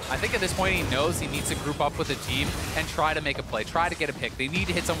 I think at this point he knows he needs to group up with a team and try to make a play, try to get a pick. They need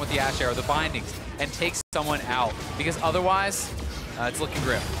to hit someone with the Ash Arrow, the bindings, and take someone out, because otherwise it's looking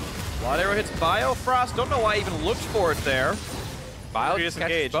grim. Wild Arrow hits Biofrost. Don't know why he even looked for it there. Bio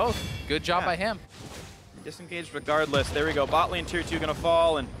catches both. Good job by him. Disengaged regardless. There we go. Bot lane tier 2 going to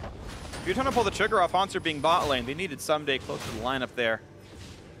fall. And if you're trying to pull the trigger off Hanser being bot lane, they needed Someday close to the lineup there.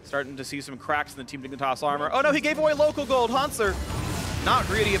 Starting to see some cracks in the Team Dignitas armor. Oh no, he gave away local gold. Hanser, not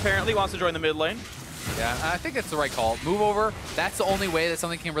greedy apparently, wants to join the mid lane. Yeah, I think that's the right call. Move over. That's the only way that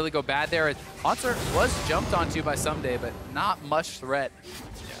something can really go bad there. Hanser was jumped onto by Someday, but not much threat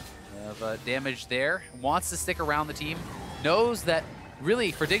of damage there. Wants to stick around the team. Knows that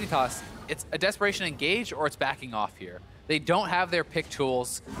really for Dignitas, it's a desperation engage or it's backing off here. They don't have their pick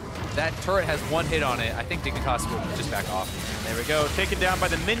tools. That turret has one hit on it. I think Dignitas will just back off. There we go. Taken down by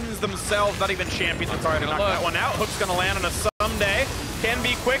the minions themselves. Not even champions. Sorry to knock that one out. Hook's going to land on a Someday. Can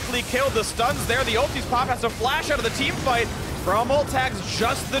be quickly killed. The stun's there. The ulti's pop has to flash out of the team fight. Brummel tags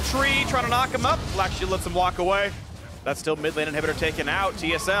just the tree, trying to knock him up. Black Shield lets him walk away. That's still mid lane inhibitor taken out.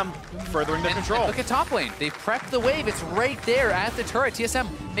 TSM furthering their control. And look at top lane. They prepped the wave. It's right there at the turret. TSM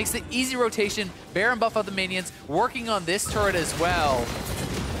makes the easy rotation. Baron buff out the minions. Working on this turret as well.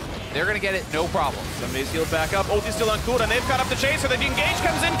 They're going to get it, no problem. Somebody's healed back up. Ulti's still on cooldown. They've got up the Chaser. The engage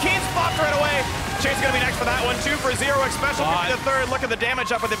comes in. Keats popped right away. Chaser's going to be next for that one. 2 for 0. Special could be the third. Look at the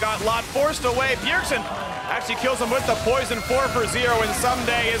damage up, but they've got Lot forced away. Bjergsen actually kills him with the poison. 4 for 0, and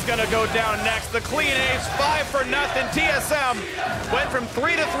Someday is going to go down next. The clean ace, 5 for nothing. TSM went from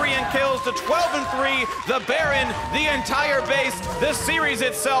 3 to 3 in kills to 12 and 3. The Baron, the entire base, the series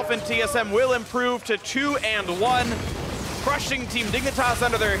itself, and TSM will improve to 2 and 1. Crushing Team Dignitas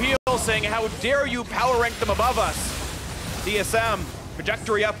under their heels, saying, how dare you power rank them above us? TSM,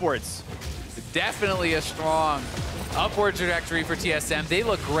 trajectory upwards. Definitely a strong upward trajectory for TSM. They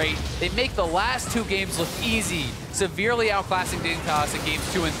look great. They make the last 2 games look easy, severely outclassing Dignitas in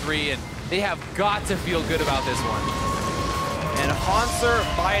games 2 and 3, and they have got to feel good about this one. And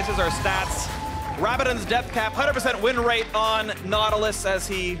Hanser biases our stats. Rabadon's depth cap, 100% win rate on Nautilus as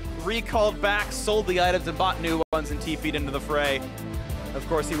he recalled back, sold the items, and bought new ones and TP'd into the fray. Of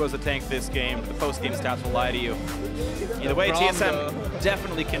course, he was a tank this game. The post-game stats will lie to you. Either way, TSM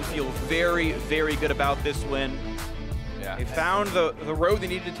definitely can feel very, very good about this win. Yeah. They found the road they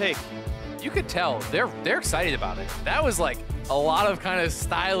needed to take. You could tell they're excited about it. That was like a lot of kind of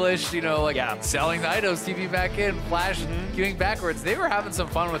stylish, you know, like selling the items, TP back in, flash, queuing backwards. They were having some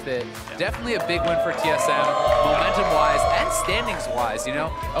fun with it. Definitely a big win for TSM, momentum-wise and standings-wise, you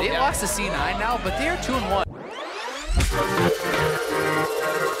know. They lost to C9 now, but they're 2-1.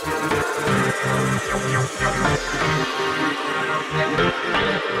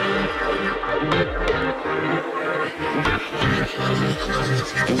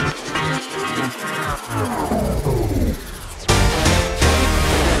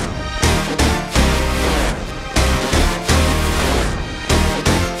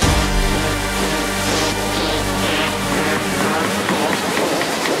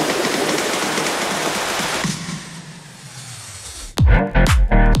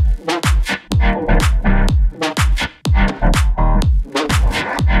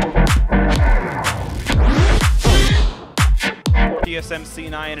 TSM,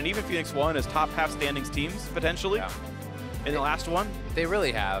 C9, and even Phoenix 1 as top half standings teams, potentially, in the last one. They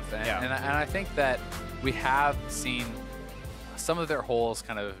really have. And I think that we have seen some of their holes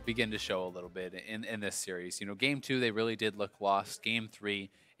kind of begin to show a little bit in this series. You know, game 2, they really did look lost. Game 3,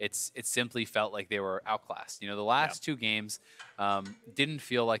 it simply felt like they were outclassed. You know, the last 2 games didn't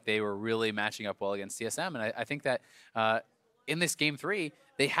feel like they were really matching up well against TSM. And I think that in this game 3,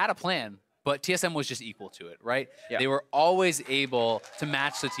 they had a plan, but TSM was just equal to it, right? They were always able to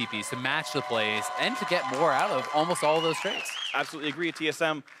match the TPs, to match the plays, and to get more out of almost all of those trades. Absolutely agree.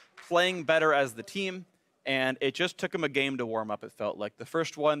 TSM playing better as the team, and it just took them a game to warm up, it felt like. The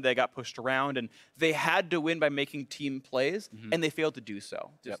first one, they got pushed around, and they had to win by making team plays, and they failed to do so.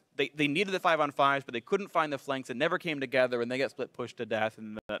 They needed the 5-on-5s, but they couldn't find the flanks. It never came together, and they got split pushed to death,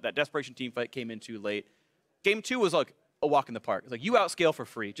 and that desperation team fight came in too late. Game 2 was like a walk in the park. It's like, you outscale for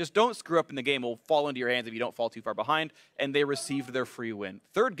free. Just don't screw up in the game. It will fall into your hands if you don't fall too far behind. And they received their free win.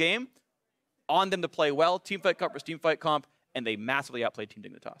 Third game, on them to play well. Teamfight comp versus teamfight comp. and they massively outplayed Team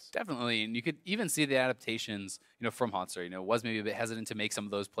Dignitas. Definitely, and you could even see the adaptations, from Hanser. Was maybe a bit hesitant to make some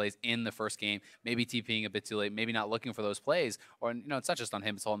of those plays in the first game, maybe TPing a bit too late, maybe not looking for those plays, or it's not just on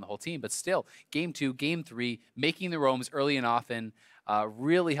him, it's all on the whole team. But still, game 2, game 3, making the roams early and often,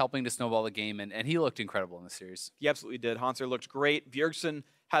 really helping to snowball the game, and he looked incredible in the series. He absolutely did. Hanser looked great. Bjergsen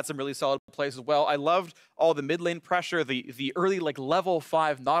had some really solid plays as well. I loved all the mid lane pressure, the early level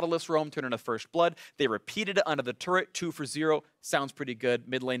 5 Nautilus roam turned into First Blood. They repeated it under the turret, 2 for 0. Sounds pretty good.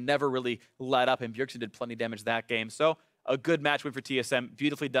 Mid lane never really let up, and Bjergsen did plenty of damage that game. So a good match win for TSM.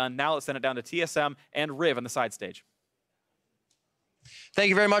 Beautifully done. Now let's send it down to TSM and Riv on the side stage. Thank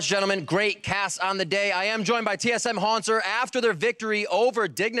you very much, gentlemen. Great cast on the day. I am joined by TSM Hanser after their victory over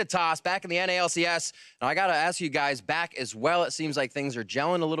Dignitas back in the NA LCS. Now, I got to ask you guys back as well. It seems like things are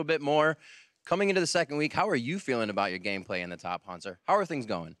gelling a little bit more. Coming into the second week, how are you feeling about your gameplay in the top, Hanser? How are things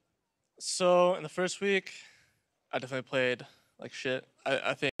going? So, in the first week, I definitely played like shit.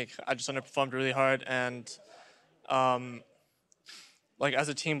 I think I just underperformed really hard, and as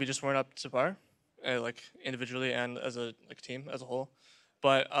a team, we just weren't up to par. Individually and as a team as a whole.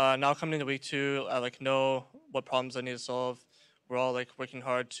 But now coming into week 2, I know what problems I need to solve. We're all working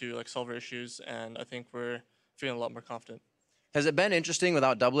hard to solve our issues, and I think we're feeling a lot more confident. Has it been interesting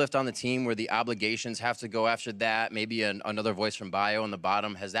without Doublelift on the team where the obligations have to go after that? Maybe another voice from Bio on the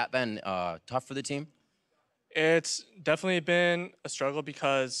bottom. Has that been tough for the team? It's definitely been a struggle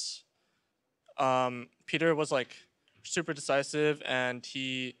because Peter was super decisive, and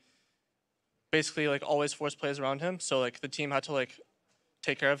he basically always forced plays around him, so the team had to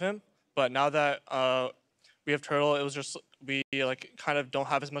take care of him. But now that we have Turtle, it was just we kind of don't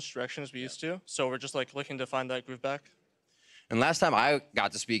have as much direction as we used to, so we're just looking to find that groove back. And last time I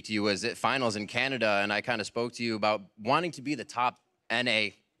got to speak to you was at finals in Canada, and I kind of spoke to you about wanting to be the top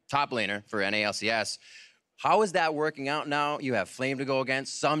laner for NA LCS. How is that working out now? You have Flame to go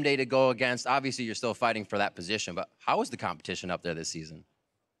against, Someday to go against. Obviously, you're still fighting for that position, but how is the competition up there this season?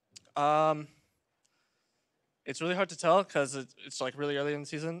 It's really hard to tell because it's really early in the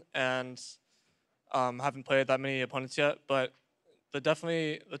season, and haven't played that many opponents yet. But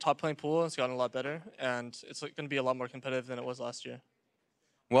definitely the top playing pool has gotten a lot better, and it's going to be a lot more competitive than it was last year.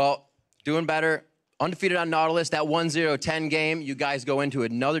 Well, doing better. Undefeated on Nautilus, that 1-0-10 game. You guys go into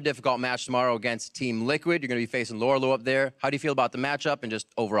another difficult match tomorrow against Team Liquid. You're going to be facing Lorlo up there. How do you feel about the matchup and just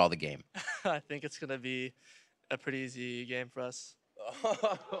overall the game? I think it's going to be a pretty easy game for us.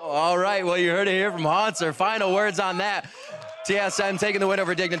 All right, well, you heard it here from Hanser. Final words on that. TSM taking the win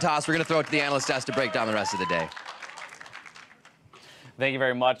over Dignitas. We're going to throw it to the analyst desk to break down the rest of the day. Thank you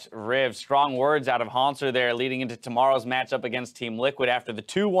very much, Riv. Strong words out of Hanser there leading into tomorrow's matchup against Team Liquid after the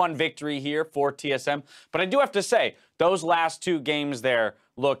 2-1 victory here for TSM. But I do have to say, those last 2 games there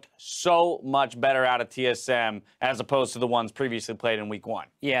looked so much better out of TSM as opposed to the ones previously played in week 1.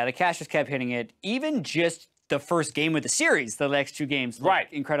 Yeah, the Cash just kept hitting it. Even just the first game of the series, the next 2 games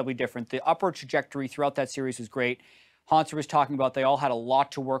looked incredibly different. The upward trajectory throughout that series was great. Hanser was talking about they all had a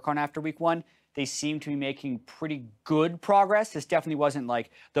lot to work on after week 1. They seemed to be making pretty good progress. This definitely wasn't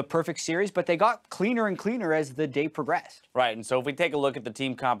the perfect series, but they got cleaner and cleaner as the day progressed. Right, and so if we take a look at the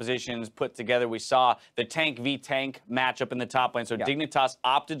team compositions put together, we saw the tank v tank matchup in the top lane. So Dignitas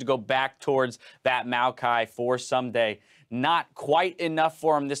opted to go back towards that Maokai for Someday. Not quite enough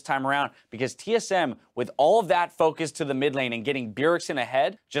for him this time around because TSM, with all of that focus to the mid lane and getting Bjergsen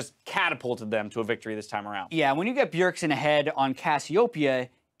ahead, just catapulted them to a victory this time around. Yeah, when you get Bjergsen ahead on Cassiopeia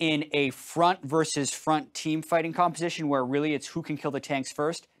in a front versus front team fighting composition where really it's who can kill the tanks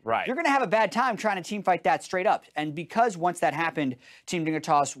first, you're going to have a bad time trying to team fight that straight up. And because once that happened, Team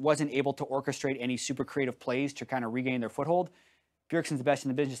Dignitas wasn't able to orchestrate any super creative plays to kind of regain their foothold, Bjergsen's the best in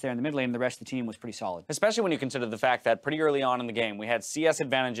the business there in the mid lane, and the rest of the team was pretty solid. Especially when you consider the fact that pretty early on in the game, we had CS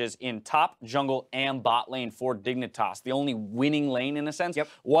advantages in top, jungle, and bot lane for Dignitas. The only winning lane, in a sense,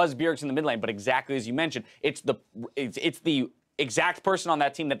 was Bjergsen in the mid lane. But exactly as you mentioned, it's the exact person on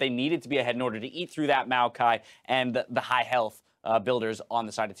that team that they needed to be ahead in order to eat through that Maokai and the high health builders on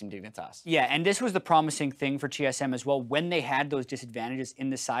the side of Team Dignitas. Yeah, and this was the promising thing for TSM as well. When they had those disadvantages in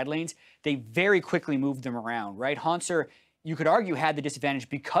the side lanes, they very quickly moved them around, right? Hanser, you could argue, had the disadvantage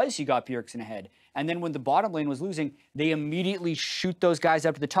because he got Bjergsen ahead. And then when the bottom lane was losing, they immediately shoot those guys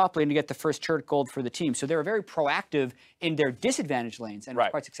up to the top lane to get the first turret gold for the team. So they were very proactive in their disadvantaged lanes and were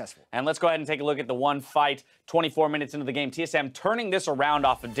quite successful. And let's go ahead and take a look at the one fight 24 minutes into the game. TSM turning this around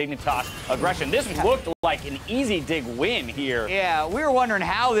off of Dignitas aggression. This looked like an easy dig win here. Yeah, we were wondering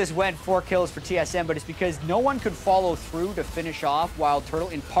how this went 4 kills for TSM, but it's because no one could follow through to finish off Wild Turtle,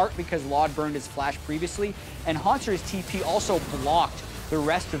 in part because Laud burned his flash previously, and Hanser's TP also blocked the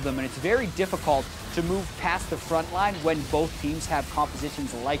rest of them, and it's very difficult to move past the front line when both teams have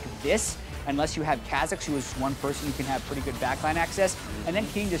compositions like this, unless you have Kha'Zix, who is one person who can have pretty good backline access, and then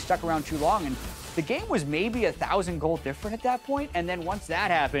King just stuck around too long, and the game was maybe 1,000 gold different at that point, and then once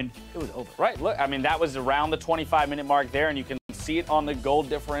that happened, it was over. Right, look, I mean, that was around the 25-minute mark there, and you can see it on the gold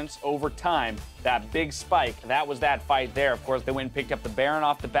difference over time. That big spike, that was that fight there. Of course, they went and picked up the Baron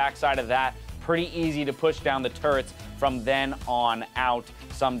off the backside of that. Pretty easy to push down the turrets from then on out.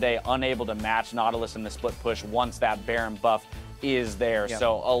 Someday unable to match Nautilus in the split push once that Baron buff is there. Yep.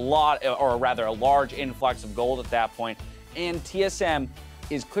 So a lot, or rather a large influx of gold at that point. And TSM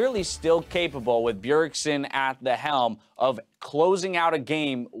is clearly still capable, with Bjergsen at the helm, of closing out a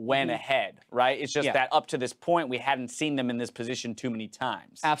game when ahead, right? It's just that up to this point, we hadn't seen them in this position too many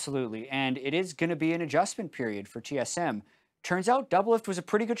times. Absolutely, and it is going to be an adjustment period for TSM. Turns out Doublelift was a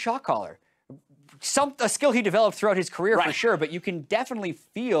pretty good shot caller. A skill he developed throughout his career for sure, but you can definitely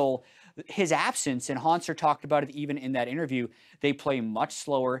feel his absence, and Hanser talked about it even in that interview. They play much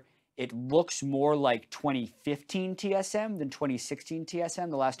slower. It looks more like 2015 TSM than 2016 TSM,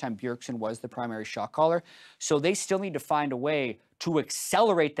 the last time Bjergsen was the primary shot caller. So they still need to find a way to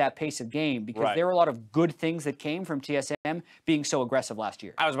accelerate that pace of game, because there were a lot of good things that came from TSM being so aggressive last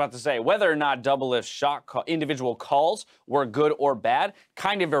year. I was about to say, whether or not Doublelift's individual calls were good or bad,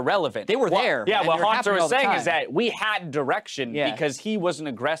 kind of irrelevant. They were there. Yeah, what Hanser was saying is that we had direction because he was an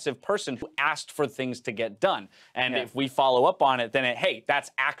aggressive person who asked for things to get done. And if we follow up on it, then hey,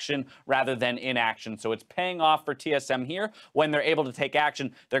 that's action rather than inaction. So it's paying off for TSM here. When they're able to take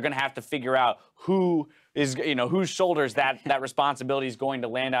action, they're going to have to figure out who is, whose shoulders that responsibility is going to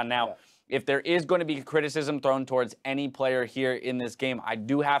land on. Now, if there is going to be criticism thrown towards any player here in this game, I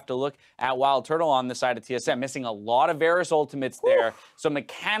do have to look at Wild Turtle on the side of TSM, missing a lot of Varus ultimates there. So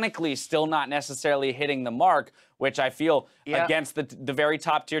mechanically still not necessarily hitting the mark, which I feel against the very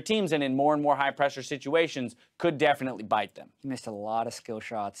top tier teams and in more and more high pressure situations could definitely bite them. He missed a lot of skill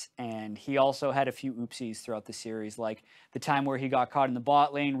shots, and he also had a few oopsies throughout the series, like the time where he got caught in the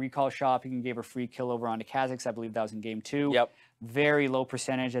bot lane, recall shopping, and gave a free kill over onto Kha'Zix. I believe that was in game 2. Yep. Very low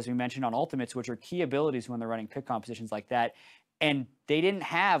percentage, as we mentioned, on ultimates, which are key abilities when they're running pick compositions like that. And they didn't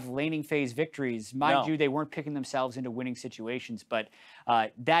have laning phase victories. Mind you, they weren't picking themselves into winning situations, but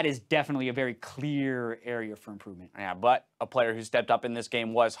that is definitely a very clear area for improvement. Yeah, but a player who stepped up in this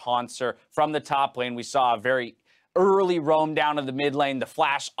game was Hanser. From the top lane, we saw a very early roam down to the mid lane, the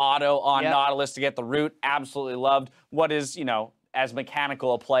flash auto on Nautilus to get the root. Absolutely loved what is, as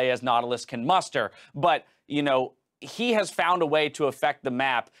mechanical a play as Nautilus can muster. But, he has found a way to affect the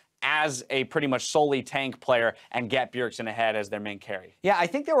map as a pretty much solely tank player and get Bjergsen ahead as their main carry. Yeah, I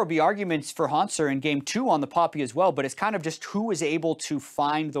think there will be arguments for Hanser in game 2 on the Poppy as well, but it's kind of just who is able to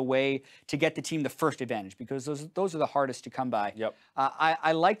find the way to get the team the first advantage, because those are the hardest to come by. Yep.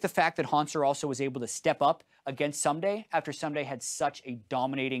 I like the fact that Hanser also was able to step up against Someday after Someday had such a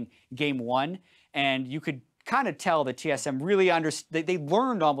dominating game 1, and you could kind of tell that TSM really they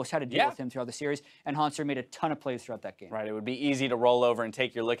learned almost how to deal with him throughout the series, and Hanser made a ton of plays throughout that game. Right, it would be easy to roll over and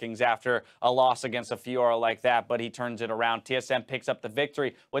take your lickings after a loss against a Fiora like that, but he turns it around. TSM picks up the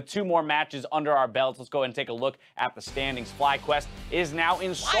victory with 2 more matches under our belts. Let's go ahead and take a look at the standings. FlyQuest is now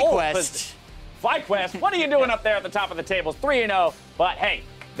in sole position. FlyQuest, what are you doing up there at the top of the tables? 3-0, but hey,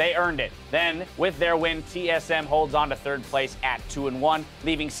 they earned it. Then, with their win, TSM holds on to 3rd place at 2-1,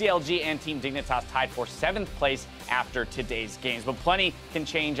 leaving CLG and Team Dignitas tied for 7th place after today's games. But plenty can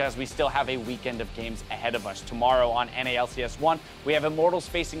change as we still have a weekend of games ahead of us. Tomorrow on NA LCS 1, we have Immortals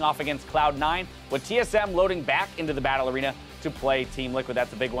facing off against Cloud9, with TSM loading back into the battle arena to play Team Liquid.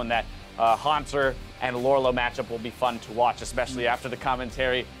 That's a big one that Hanser and Lorlo matchup will be fun to watch, especially after the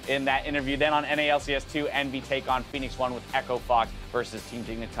commentary in that interview. Then on NA LCS 2, Envy take on Phoenix 1 with Echo Fox versus Team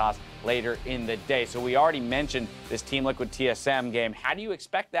Dignitas later in the day. So we already mentioned this Team Liquid TSM game. How do you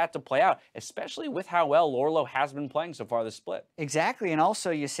expect that to play out, especially with how well Lorlo has been playing so far this split? Exactly, and also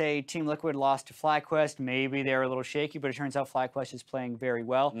you say Team Liquid lost to FlyQuest. Maybe they're a little shaky, but it turns out FlyQuest is playing very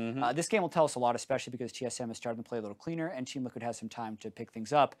well. This game will tell us a lot, especially because TSM is starting to play a little cleaner, and Team Liquid has some time to pick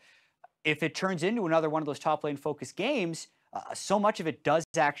things up. If it turns into another one of those top lane focused games, so much of it does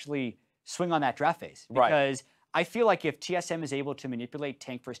actually swing on that draft phase. Because I feel like if TSM is able to manipulate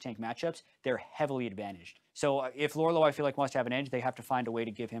tank versus tank matchups, they're heavily advantaged. So if Lorlo, I feel like, wants to have an edge, they have to find a way to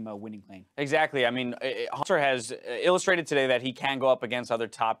give him a winning lane. Exactly. I mean, Hanser has illustrated today that he can go up against other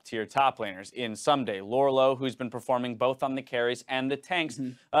top-tier top laners in Someday. Lorlo, who's been performing both on the carries and the tanks,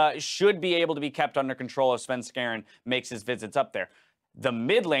 should be able to be kept under control if Svenskeren makes his visits up there. The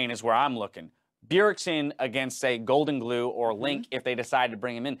mid lane is where I'm looking. Bjergsen against, say, Golden Glue or Link, if they decide to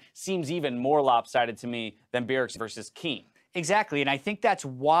bring him in, seems even more lopsided to me than Bjergsen versus Keen. Exactly, and I think that's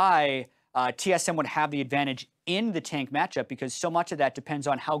why TSM would have the advantage in the tank matchup, because so much of that depends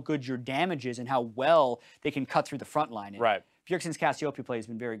on how good your damage is and how well they can cut through the front line. And right. Bjergsen's Cassiopeia play has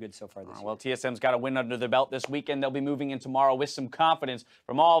been very good so far this year. Well, TSM's got a win under their belt this weekend. They'll be moving in tomorrow with some confidence.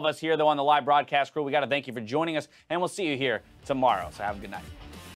 From all of us here, though, on the live broadcast crew, we got to thank you for joining us, and we'll see you here tomorrow. So have a good night.